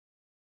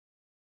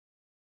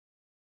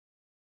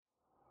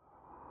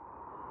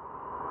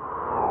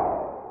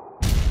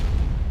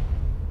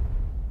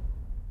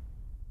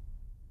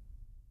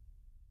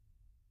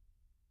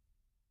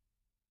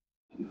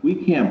we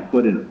can't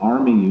put an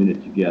army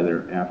unit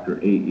together after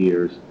 8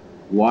 years.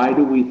 Why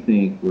do we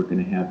think we're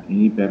going to have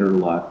any better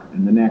luck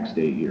in the next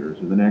 8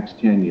 years, or the next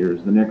 10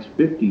 years, the next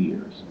 50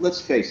 years?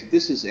 Let's face it,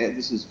 this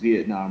is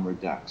Vietnam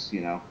Redux,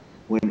 you know.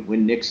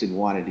 When Nixon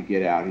wanted to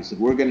get out, he said,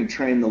 we're going to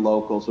train the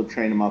locals, we'll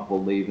train them up,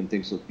 we'll leave, and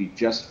things will be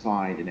just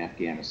fine in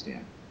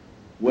Afghanistan.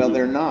 Well,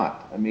 they're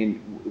not. I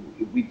mean,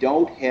 we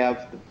don't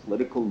have the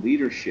political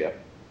leadership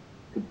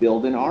to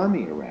build an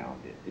army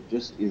around it. It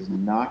just is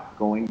not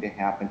going to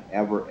happen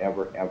ever,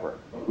 ever, ever.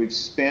 We've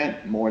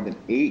spent more than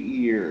 8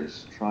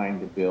 years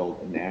trying to build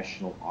a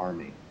national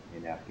army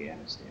in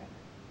Afghanistan.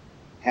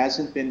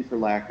 Hasn't been for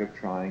lack of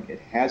trying.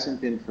 It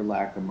hasn't been for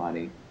lack of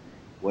money.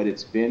 What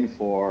it's been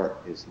for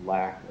is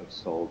lack of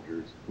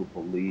soldiers who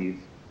believe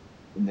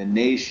in the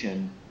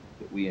nation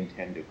that we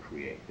intend to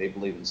create. They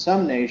believe in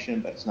some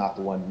nation, but it's not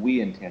the one we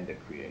intend to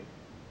create.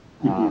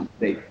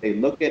 They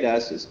look at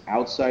us as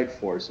outside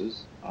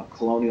forces,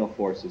 colonial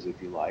forces,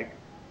 if you like,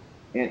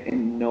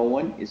 and no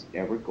one is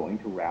ever going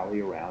to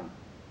rally around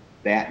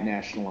that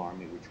national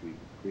army which we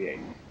create.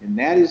 And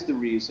that is the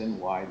reason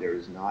why there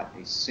is not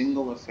a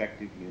single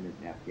effective unit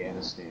in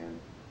Afghanistan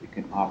that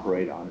can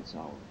operate on its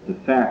own. The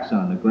facts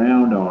on the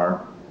ground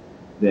are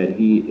that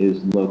he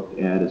is looked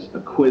at as a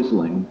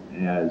quisling,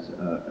 as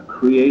a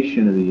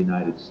creation of the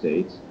United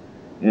States,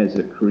 as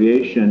a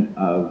creation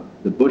of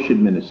the Bush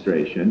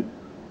administration,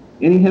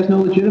 and he has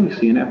no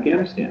legitimacy in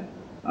Afghanistan.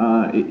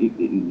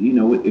 You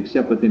know,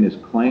 except within his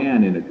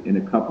clan and in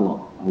a couple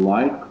of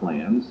allied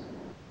clans,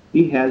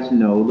 he has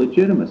no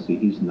legitimacy.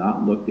 He's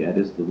not looked at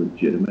as the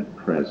legitimate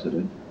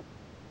president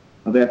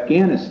of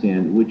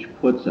Afghanistan, which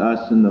puts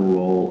us in the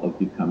role of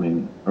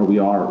becoming, or we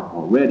are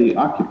already,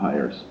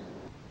 occupiers.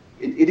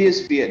 It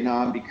is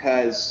Vietnam,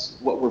 because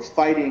what we're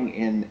fighting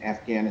in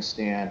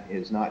Afghanistan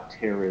is not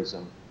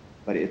terrorism,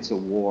 but it's a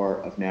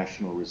war of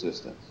national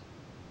resistance.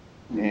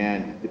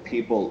 And the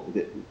people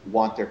that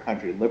want their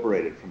country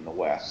liberated from the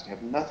West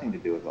have nothing to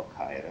do with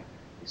Al-Qaeda.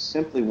 They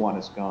simply want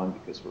us gone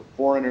because we're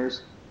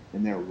foreigners,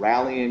 and they're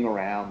rallying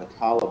around the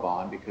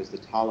Taliban because the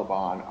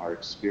Taliban are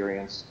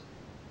experienced,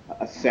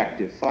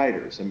 effective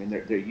fighters. I mean,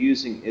 they're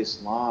using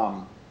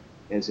Islam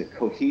as a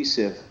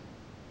cohesive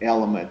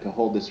element to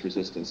hold this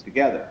resistance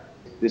together.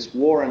 This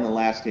war in the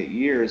last 8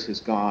 years has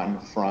gone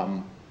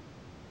from,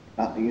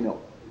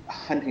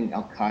 hunting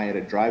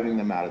Al-Qaeda, driving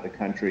them out of the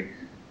country,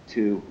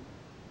 to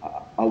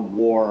a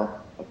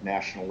war of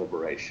national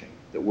liberation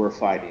that we're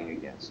fighting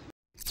against.